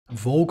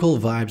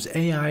VocalVibes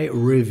AI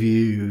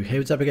review. Hey,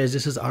 what's up guys,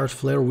 this is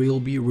Flair. We'll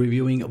be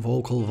reviewing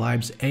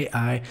VocalVibes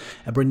AI,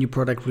 a brand new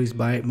product released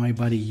by my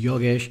buddy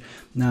Yogesh.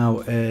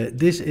 Now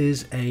this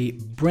is a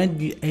brand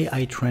new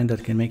AI trend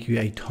that can make you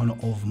a ton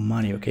of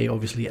money. Okay,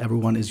 obviously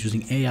everyone is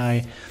using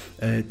AI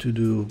to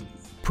do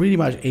pretty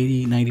much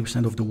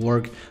 80-90% of the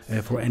work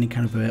for any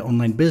kind of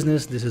online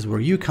business. This is where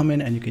you come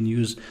in and you can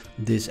use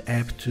this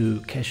app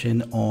to cash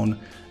in on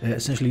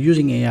essentially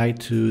using AI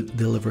to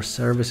deliver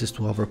services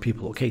to other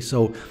people. Okay,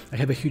 so I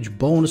have a huge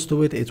bonus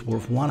to it. It's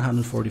worth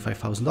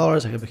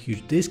 $145,000. I have a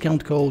huge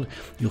discount code.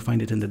 You'll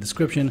find it in the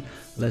description.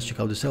 Let's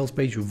check out the sales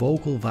page.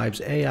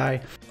 VocalVibes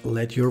AI.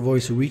 Let your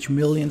voice reach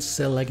millions,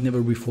 sell like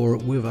never before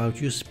without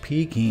you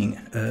speaking.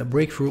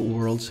 Breakthrough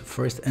world's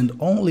first and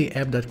only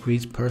app that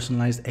creates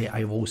personalized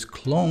AI voice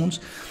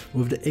clones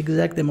with the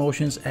exact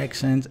emotions,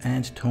 accent,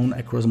 and tone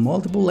across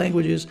multiple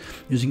languages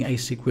using a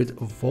secret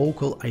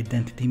vocal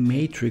identity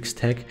matrix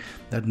tech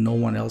that no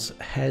one else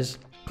has.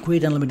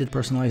 Create unlimited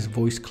personalized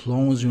voice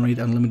clones, generate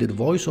unlimited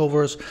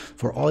voiceovers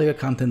for all your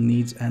content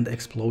needs, and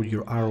explode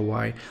your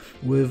ROI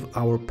with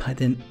our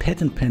patent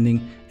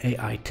pending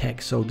AI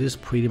tech. So this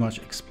pretty much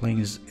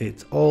explains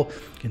it all.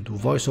 You can do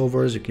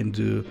voiceovers, you can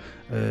do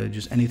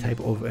just any type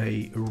of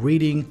a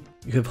reading.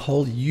 You have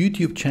whole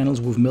YouTube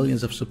channels with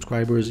millions of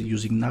subscribers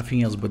using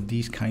nothing else but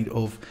these kind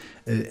of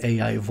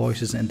AI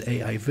voices and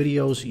AI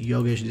videos.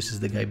 Yogesh, this is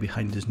the guy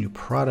behind this new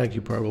product.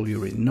 You probably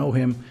already know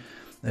him.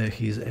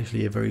 He's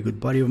actually a very good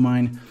buddy of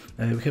mine.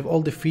 We have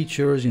all the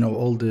features, you know,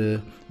 all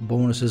the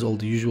bonuses, all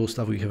the usual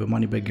stuff. We have a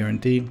money back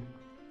guarantee.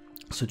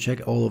 So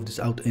check all of this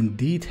out in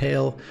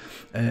detail,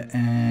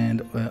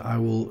 and I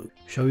will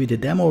show you the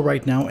demo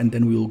right now, and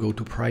then we will go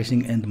to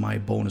pricing and my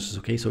bonuses.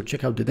 Okay, so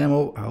check out the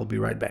demo. I'll be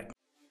right back.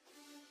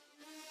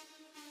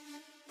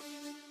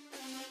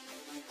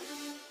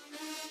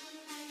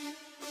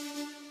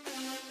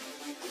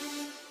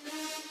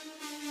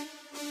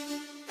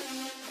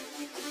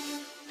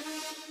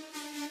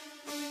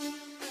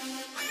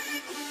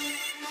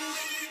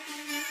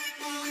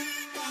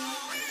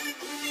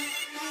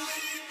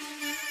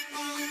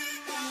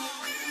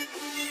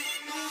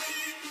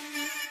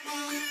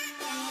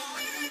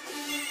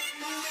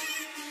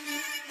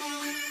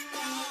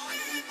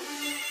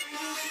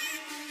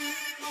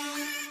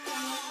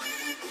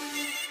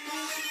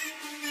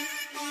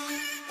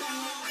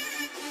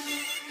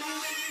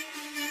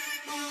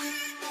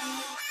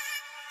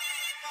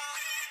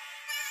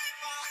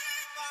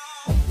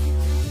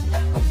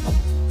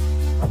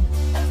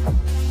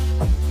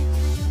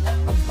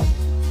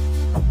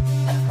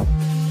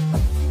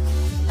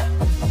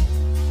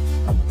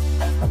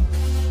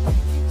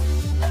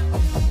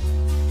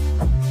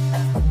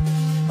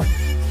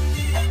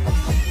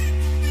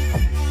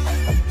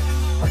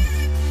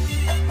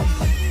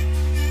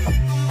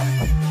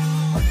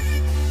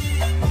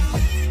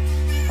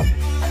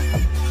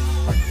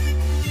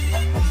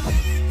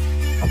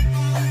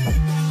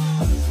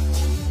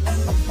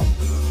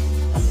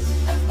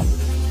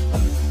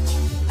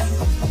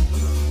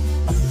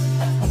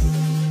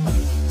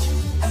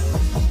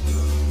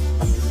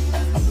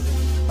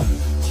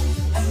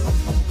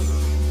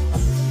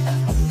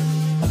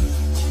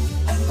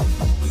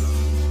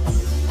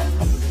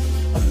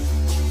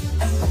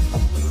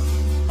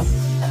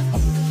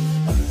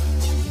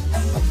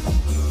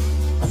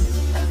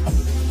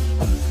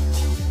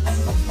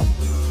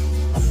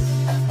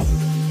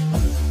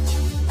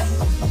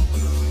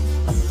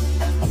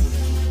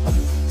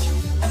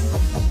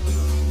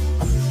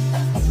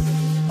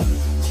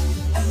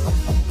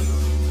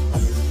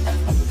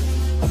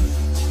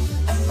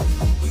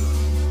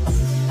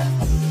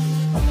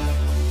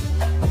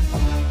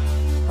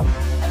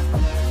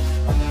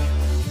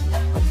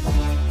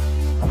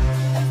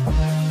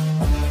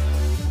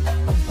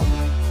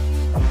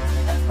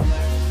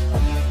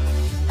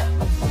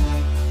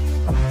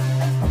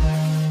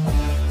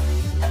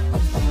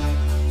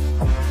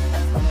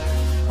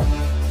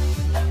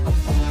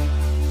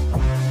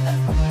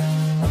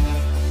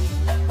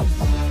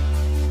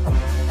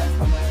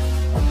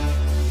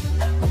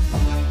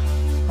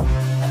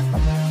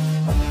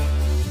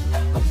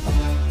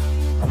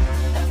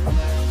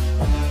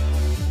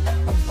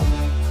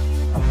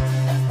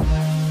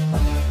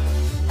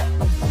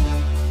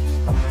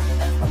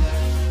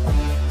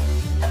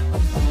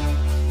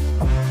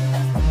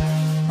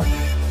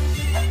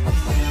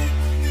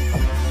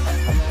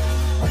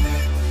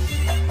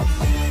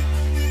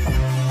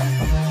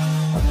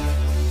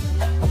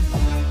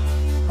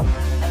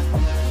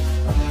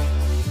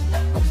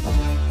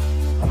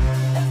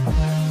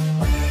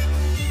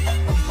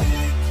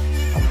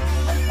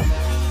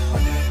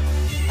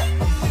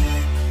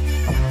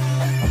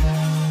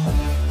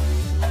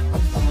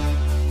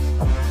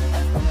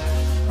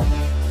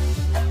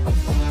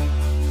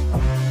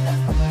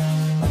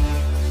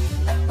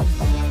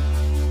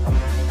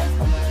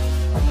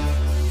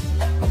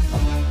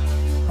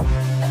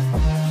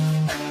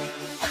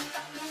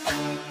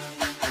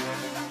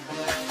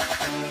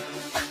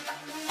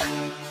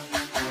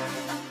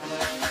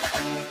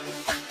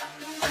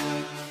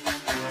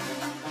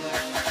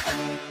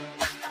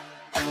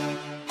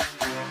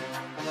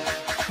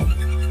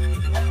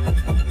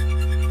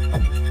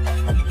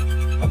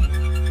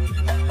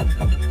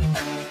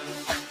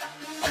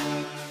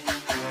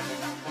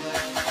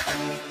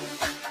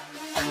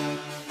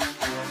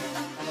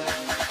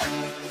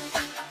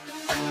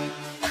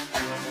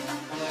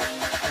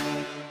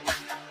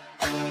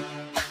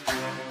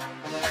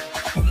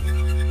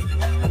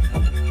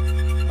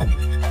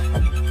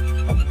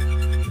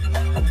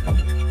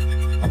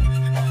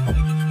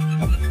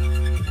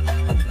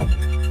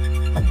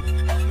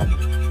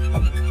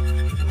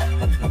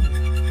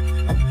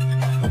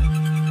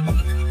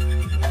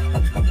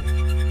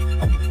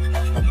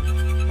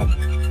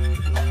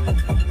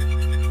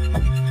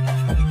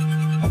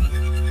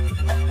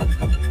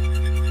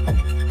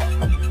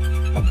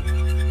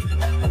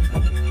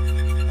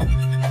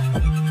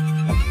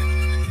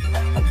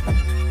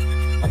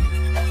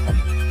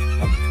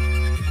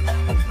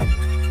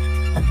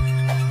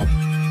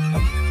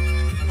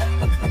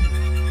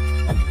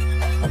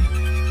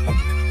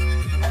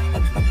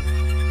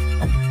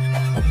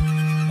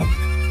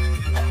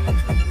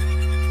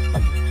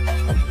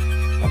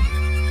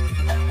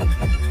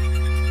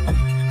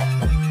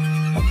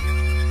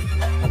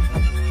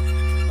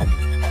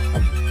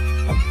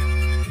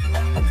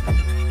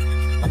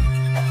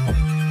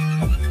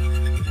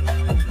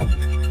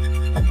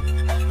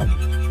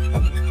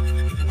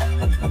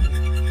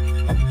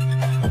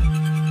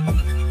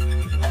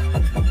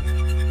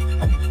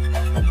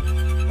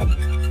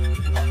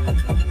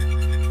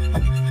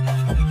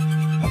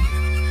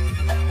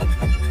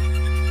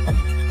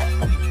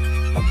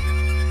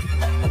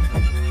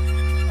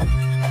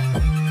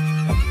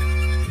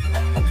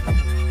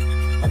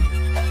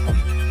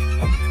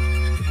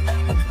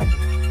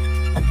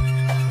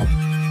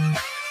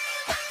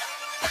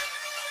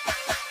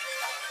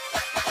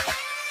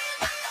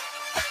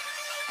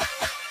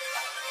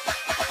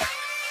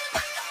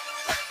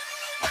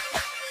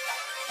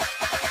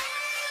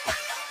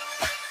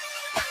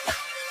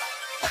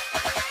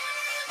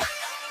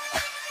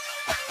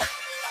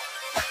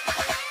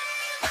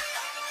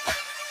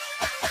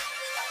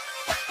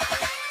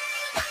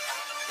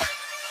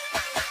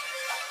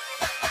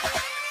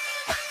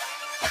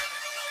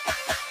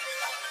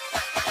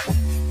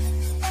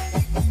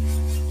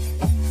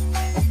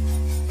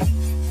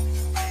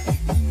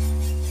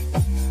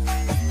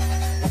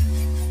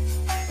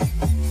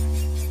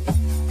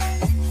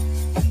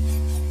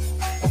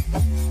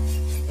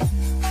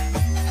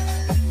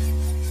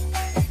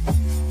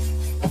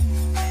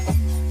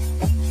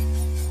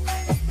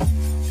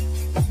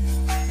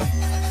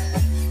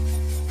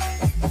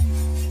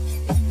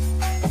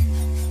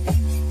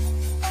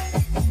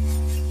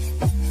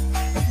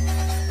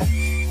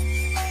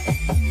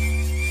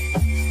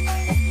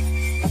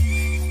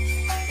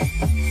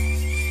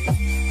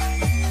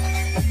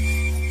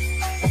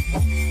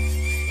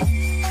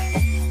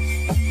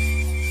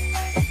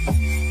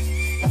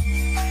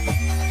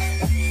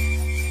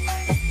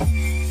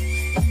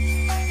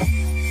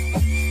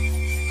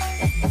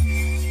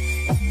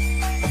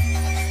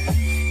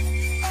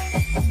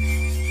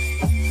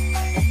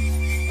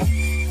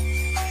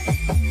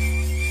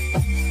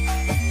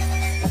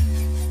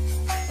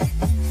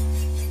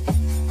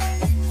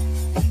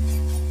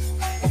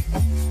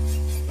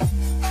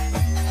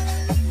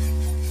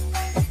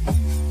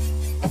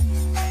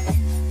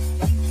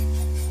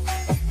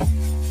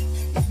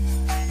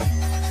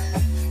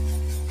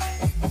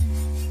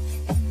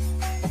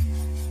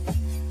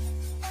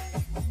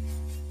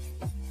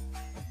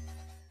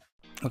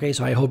 Okay,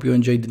 so I hope you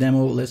enjoyed the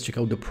demo. Let's check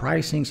out the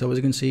pricing. So as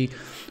you can see,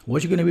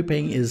 what you're going to be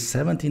paying is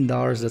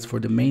 $17. That's for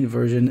the main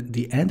version.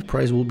 The end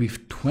price will be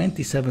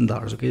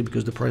 $27, okay,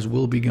 because the price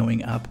will be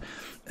going up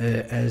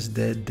as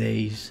the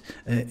days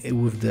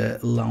with the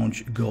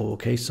launch go.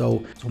 Okay,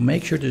 so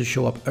make sure to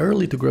show up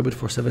early to grab it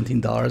for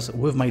 $17.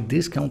 With my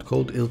discount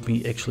code, it'll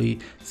be actually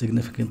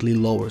significantly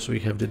lower. So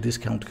you have the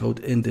discount code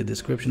in the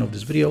description of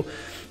this video.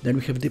 Then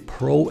we have the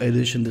Pro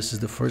Edition. This is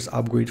the first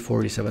upgrade,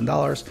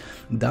 $47.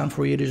 Down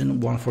for edition,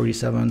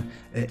 $147.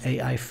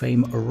 AI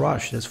Fame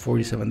Rush, that's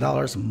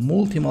 $47.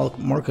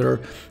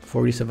 Multi-marketer,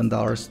 $47.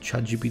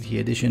 ChatGPT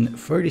Edition,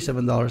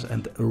 $37,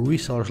 and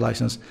Reseller's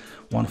license,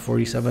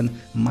 $147.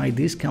 My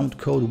discount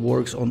code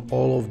works on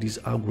all of these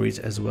upgrades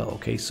as well.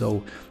 Okay,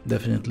 so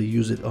definitely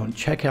use it on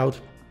checkout.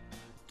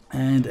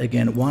 And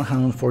again,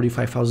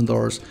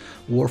 $145,000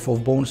 worth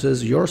of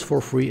bonuses, yours for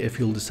free if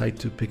you'll decide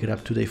to pick it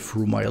up today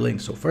through my link.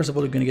 So first of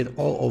all, you're going to get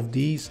all of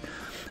these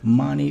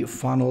money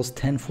funnels.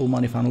 10 full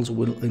money funnels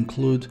will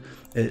include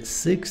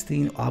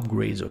 16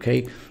 upgrades.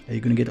 Okay, you're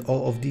going to get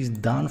all of these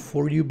done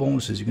for you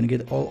bonuses. You're going to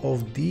get all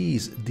of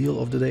these deal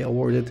of the day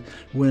awarded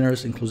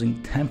winners,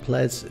 including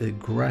templates,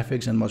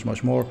 graphics, and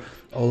much more.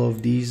 All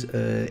of these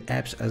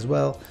apps as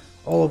well.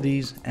 All of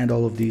these and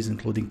all of these,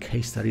 including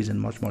case studies and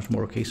much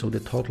more. Okay, so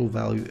the total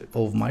value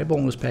of my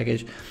bonus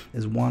package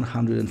is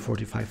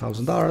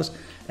 $145,000,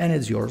 and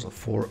it's yours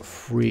for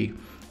free.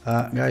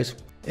 Guys,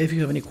 if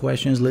you have any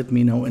questions, let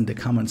me know in the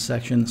comment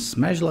section.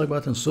 Smash the like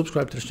button,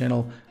 subscribe to the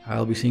channel.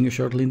 I'll be seeing you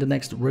shortly in the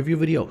next review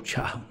video.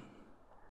 Ciao.